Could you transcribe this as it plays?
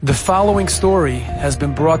The following story has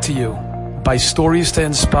been brought to you by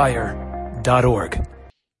StoriesToInspire.org.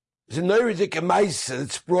 There's a Neurodik Maisa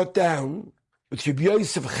that's brought down with Rabbi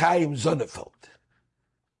Yosef Chaim Zonnefeld.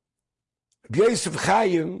 Rabbi Yosef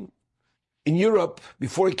Chaim, in Europe,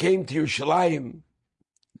 before he came to Yerushalayim,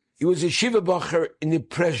 he was a Yeshiva Bacher in the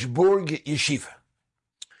Brog Yeshiva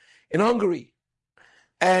in Hungary.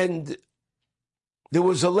 And there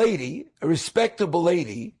was a lady, a respectable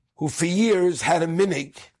lady, who for years had a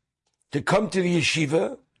minhag to come to the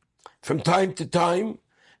yeshiva from time to time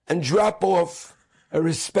and drop off a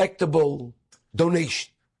respectable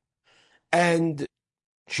donation. And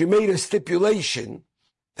she made a stipulation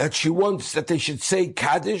that she wants that they should say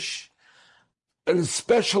Kaddish, and a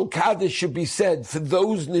special Kaddish should be said for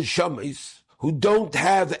those neshamas who don't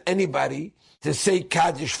have anybody to say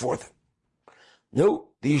Kaddish for them. No,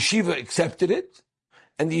 the yeshiva accepted it,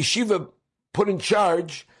 and the yeshiva put in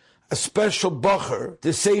charge a special bacher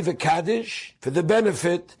to say the Kaddish for the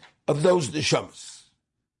benefit of those neshamas.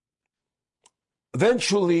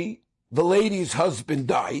 Eventually, the lady's husband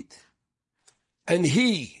died, and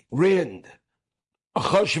he ran a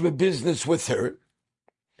chashuva business with her,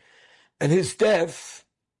 and his death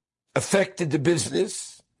affected the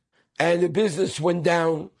business, and the business went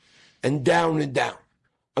down and down and down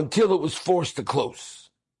until it was forced to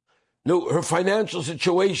close. No, her financial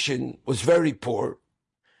situation was very poor.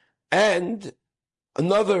 And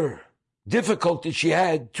another difficulty she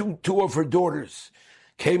had, two of her daughters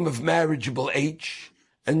came of marriageable age,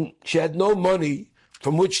 and she had no money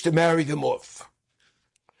from which to marry them off.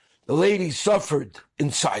 The lady suffered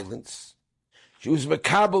in silence. She was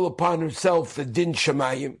makabel upon herself the din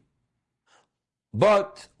shamayim.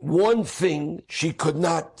 But one thing she could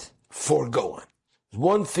not forego on.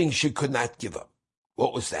 One thing she could not give up.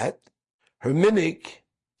 What was that? Her minhag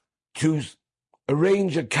to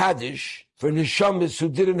arrange a Kaddish for neshamas who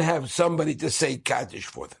didn't have somebody to say Kaddish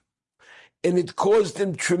for them. And it caused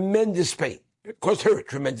them tremendous pain. It caused her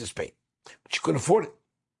tremendous pain. But she couldn't afford it.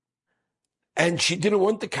 And she didn't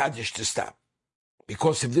want the Kaddish to stop.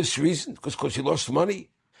 Because of this reason, because she lost money.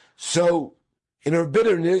 So, in her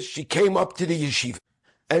bitterness, she came up to the yeshiva.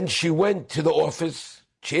 And she went to the office.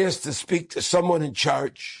 She asked to speak to someone in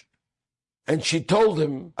charge. And she told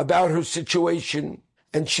him about her situation.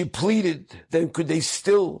 And she pleaded, then could they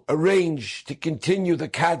still arrange to continue the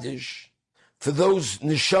Kaddish for those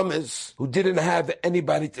neshamas who didn't have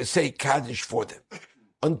anybody to say Kaddish for them.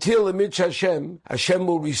 Until Amid Hashem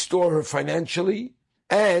will restore her financially,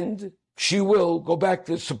 and she will go back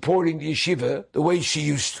to supporting the yeshiva the way she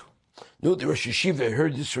used to. No, the Rosh Yeshiva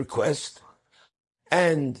heard this request,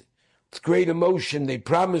 and with great emotion they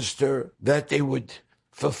promised her that they would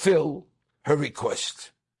fulfill her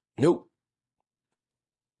request. No.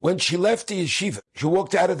 When she left the yeshiva, she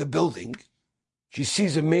walked out of the building. She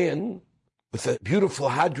sees a man with a beautiful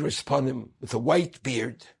hadras upon him, with a white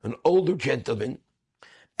beard, an older gentleman,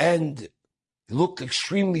 and he looked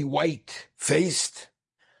extremely white-faced,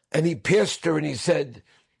 and he passed her and he said,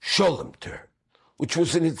 Shalom to her, which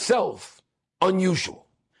was in itself unusual.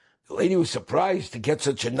 The lady was surprised to get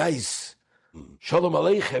such a nice Shalom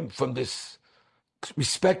Aleichem from this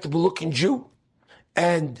respectable-looking Jew,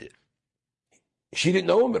 and she didn't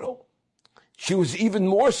know him at all. She was even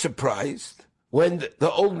more surprised when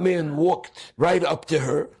the old man walked right up to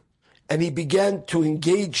her and he began to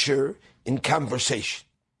engage her in conversation.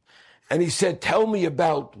 And he said, tell me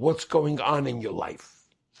about what's going on in your life.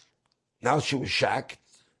 Now she was shocked.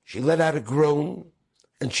 She let out a groan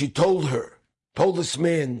and she told this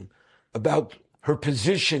man about her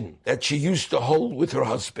position that she used to hold with her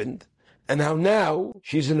husband and how now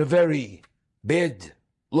she's in a very bad,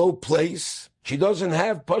 low place. She doesn't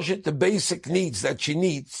have the basic needs that she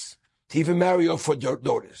needs to even marry off her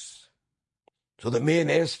daughters. So the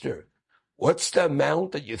man asked her, what's the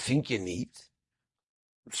amount that you think you need?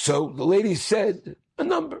 So the lady said, a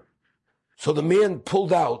number. So the man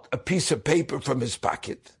pulled out a piece of paper from his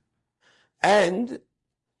pocket and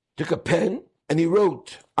took a pen and he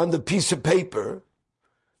wrote on the piece of paper,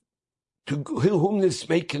 to whom this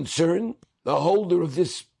may concern, the holder of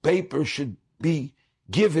this paper should be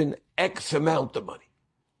given X amount of money.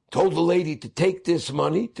 Told the lady to take this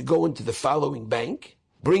money to go into the following bank,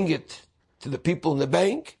 bring it to the people in the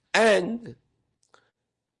bank, but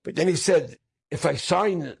then he said, if I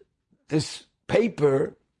sign this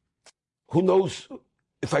paper, who knows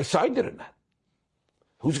if I signed it or not?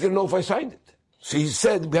 Who's going to know if I signed it? So he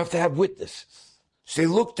said, we have to have witnesses. So they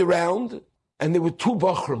looked around, and there were two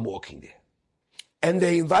Bachrim walking there. And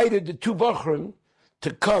they invited the two Bachrim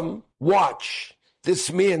to come watch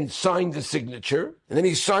this man signed the signature, and then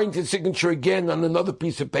he signed his signature again on another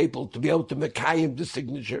piece of paper to be able to mekayim the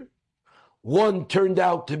signature. One turned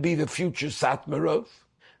out to be the future Satmarov,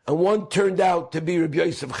 and one turned out to be Rabbi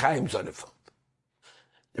Yosef Chaim Sonnenfeld,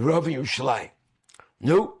 the Rav in Yerushalayim.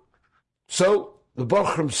 No. So the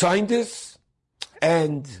Bochum signed this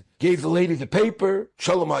and gave the lady the paper,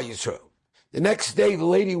 Shalom Yisroel. The next day, the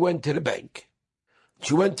lady went to the bank.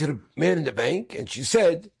 She went to the man in the bank, and she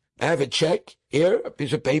said, I have a check here, a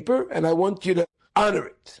piece of paper, and I want you to honor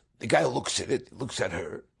it. The guy looks at it, looks at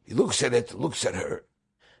her. He looks at it, looks at her.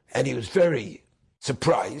 And he was very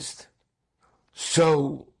surprised.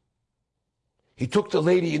 So he took the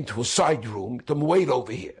lady into a side room, told him, wait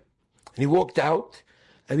over here. And he walked out,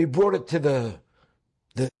 and he brought it to the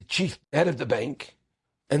chief head of the bank.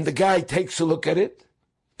 And the guy takes a look at it,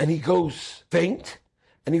 and he goes faint,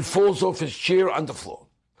 and he falls off his chair on the floor.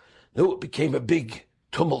 No, it became a big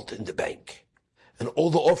tumult in the bank. And all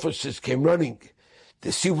the officers came running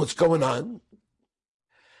to see what's going on.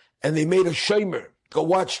 And they made a shomer go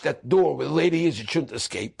watch that door where the lady is, it shouldn't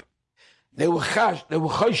escape. They were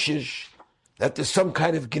choshish that there's some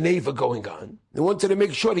kind of geneva going on. They wanted to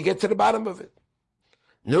make sure to get to the bottom of it.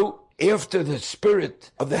 No, after the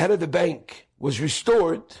spirit of the head of the bank was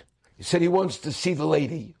restored, he said he wants to see the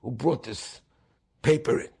lady who brought this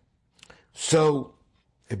paper in. So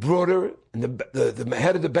they brought her, and the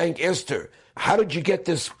head of the bank asked her, how did you get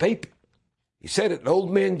this paper? He said, an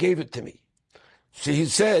old man gave it to me. So he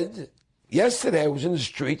said, yesterday I was in the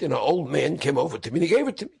street and an old man came over to me and he gave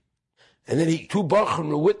it to me. And then two Bachrim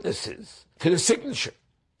were witnesses to the signature.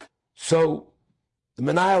 So the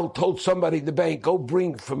Menayel told somebody in the bank, go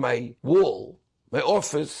bring from my wall, my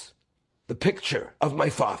office, the picture of my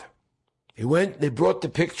father. He went, they brought the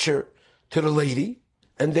picture to the lady,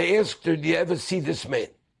 and they asked her, do you ever see this man?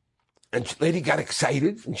 And the lady got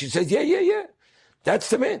excited, and she said, yeah, that's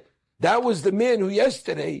the man. That was the man who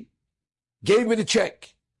yesterday gave me the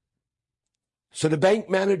check. So the bank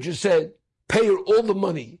manager said, pay her all the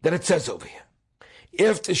money that it says over here.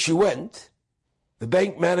 After she went, the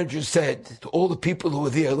bank manager said to all the people who were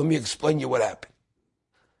there, let me explain you what happened.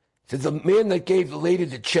 He said, the man that gave the lady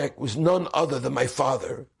the check was none other than my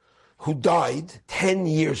father, who died 10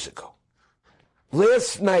 years ago.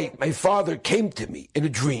 Last night, my father came to me in a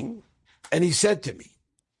dream, and he said to me,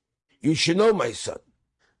 you should know, my son,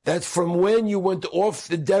 that from when you went off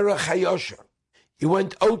the Derech HaYosher, you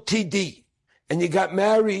went OTD, and you got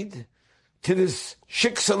married to this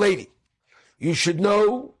shiksa lady, you should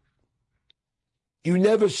know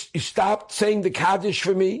you stopped saying the Kaddish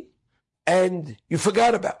for me, and you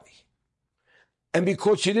forgot about me. And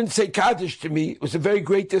because you didn't say Kaddish to me, it was a very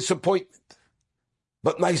great disappointment.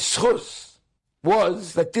 But my schus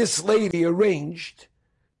was that this lady arranged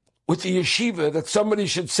with the yeshiva that somebody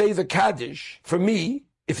should say the Kaddish for me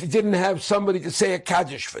if he didn't have somebody to say a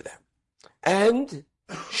Kaddish for them. And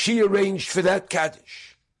she arranged for that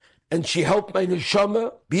Kaddish. And she helped my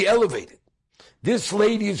neshama be elevated. This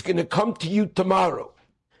lady is going to come to you tomorrow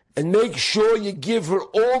and make sure you give her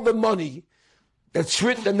all the money that's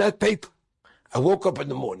written in that paper. I woke up in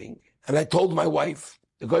the morning and I told my wife,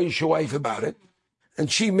 the Goyish wife, about it, and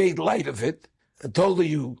she made light of it and told her,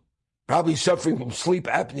 you probably suffering from sleep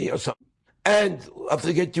apnea or something, and I'll have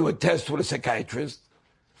to get you a test with a psychiatrist.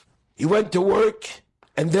 He went to work,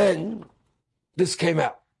 and then this came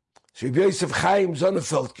out. So Rabbi Yosef Chaim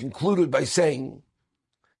Sonnenfeld concluded by saying,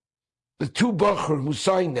 the two Bachur who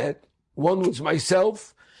signed that, one was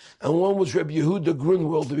myself, and one was Rabbi Yehuda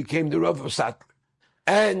Grunwald, who became the Rav of Satmar.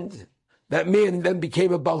 And that man then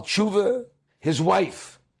became a Baal Tshuva. His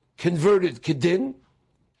wife converted Kedin,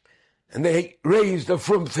 and they raised a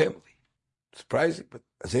frum family. Surprising, but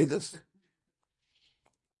I say this.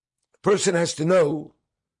 A person has to know,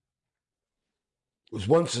 it was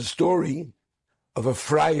once a story of a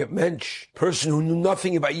freie mensch, person who knew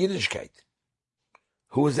nothing about Yiddishkeit,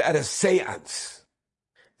 who was at a seance.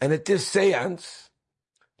 And at this seance,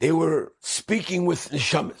 they were speaking with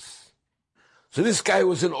neshamas. So this guy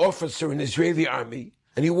was an officer in the Israeli army,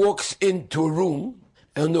 and he walks into a room,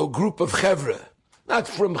 and a group of chevra, not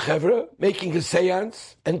from chevra, making a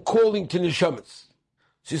seance and calling to neshamas.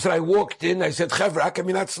 So he said, I walked in, I said, chevra, how come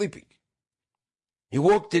you're not sleeping? He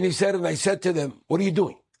walked in, he said, and I said to them, what are you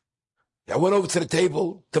doing? I went over to the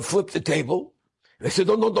table to flip the table, and I said,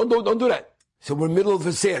 don't do that. So we're in the middle of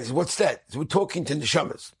a seance. He said, what's that? So we're talking to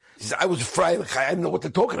neshamas. He said, I was afraid, I didn't know what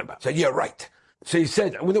they're talking about. I said, yeah, right. So he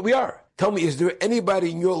said, we are. Tell me, is there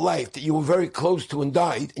anybody in your life that you were very close to and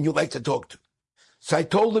died and you'd like to talk to? So I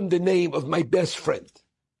told him the name of my best friend.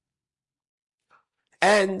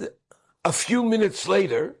 And a few minutes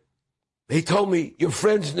later, he told me, your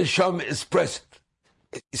friend's neshama is present.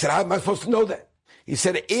 He said, how am I supposed to know that? He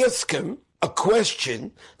said, ask him a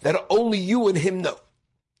question that only you and him know.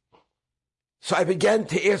 So I began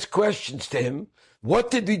to ask questions to him.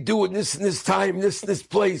 What did we do in this and this time, this and this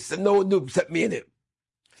place, and no one knew except me and him?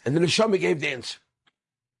 And the neshama gave the answer.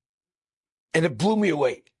 And it blew me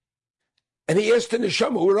away. And he asked the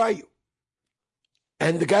neshama, where are you?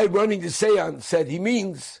 And the guy running the seance said, he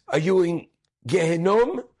means, are you in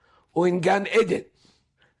Gehenom or in Gan Eden?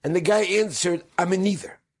 And the guy answered, I'm in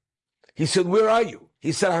neither. He said, where are you?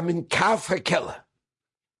 He said, I'm in Kaf HaKela.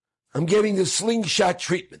 I'm getting the slingshot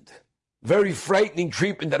treatment. Very frightening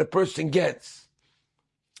treatment that a person gets.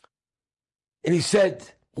 And he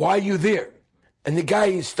said, why are you there? And the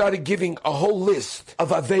guy started giving a whole list of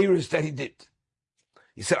Averas that he did.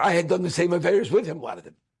 He said, I had done the same Averas with him, a lot of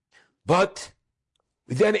them. But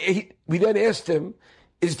we then asked him,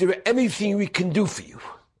 is there anything we can do for you?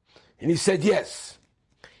 And he said, yes.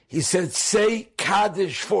 He said, say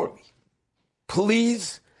Kaddish for me.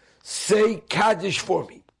 Please say Kaddish for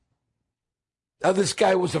me. Now this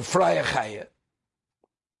guy was a Fraya Chaya.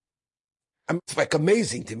 It's like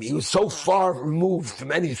amazing to me. He was so far removed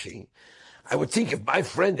from anything. I would think if my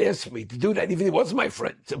friend asked me to do that, even if he wasn't my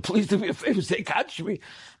friend, so please do me a favor, say Kaddish for me,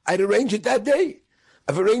 I'd arrange it that day.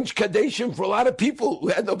 I've arranged Kaddish for a lot of people who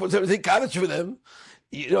had no opportunity to say Kaddish for them,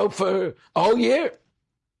 for a whole year.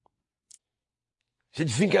 Said,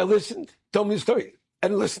 you think I listened? Tell me the story. I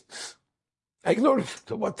didn't listen. I ignored it.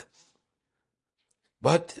 So what?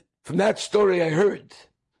 But from that story I heard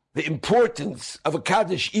the importance of a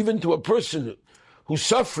Kaddish even to a person who's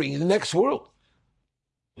suffering in the next world,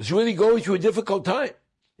 who's really going through a difficult time.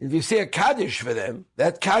 If you say a Kaddish for them,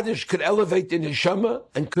 that Kaddish could elevate the neshama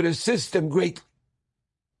and could assist them greatly.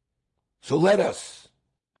 So let us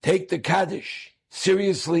take the Kaddish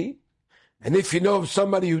seriously, and if you know of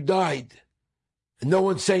somebody who died and no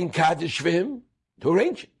one's saying Kaddish for him, to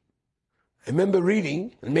arrange it. I remember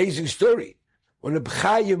reading an amazing story when Reb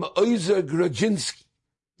Chaim Oizer Grodzinski,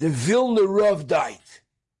 the Vilna Rav, died.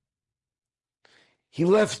 He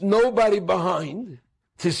left nobody behind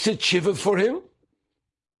to sit shiva for him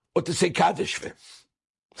or to say Kaddish for him.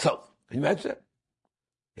 So, can you imagine that?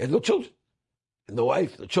 He had no children, and no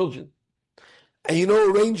wife, no children. And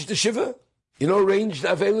arranged the shiva? Arranged the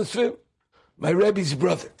Avelis for him? My Rebbe's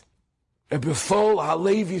brother, Rebbe Fol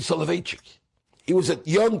Halevi Soloveitchik. He was a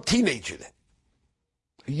young teenager then.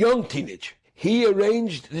 A young teenager. He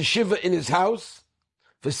arranged the shiva in his house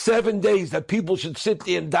for 7 days that people should sit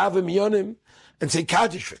there and daven yonim and say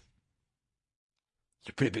Kaddish for him. It's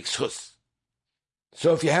a pretty big schus.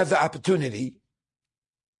 So if you have the opportunity,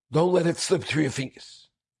 don't let it slip through your fingers.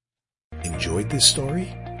 Enjoyed this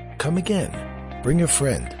story? Come again. Bring a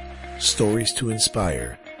friend.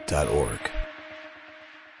 StoriesToInspire.org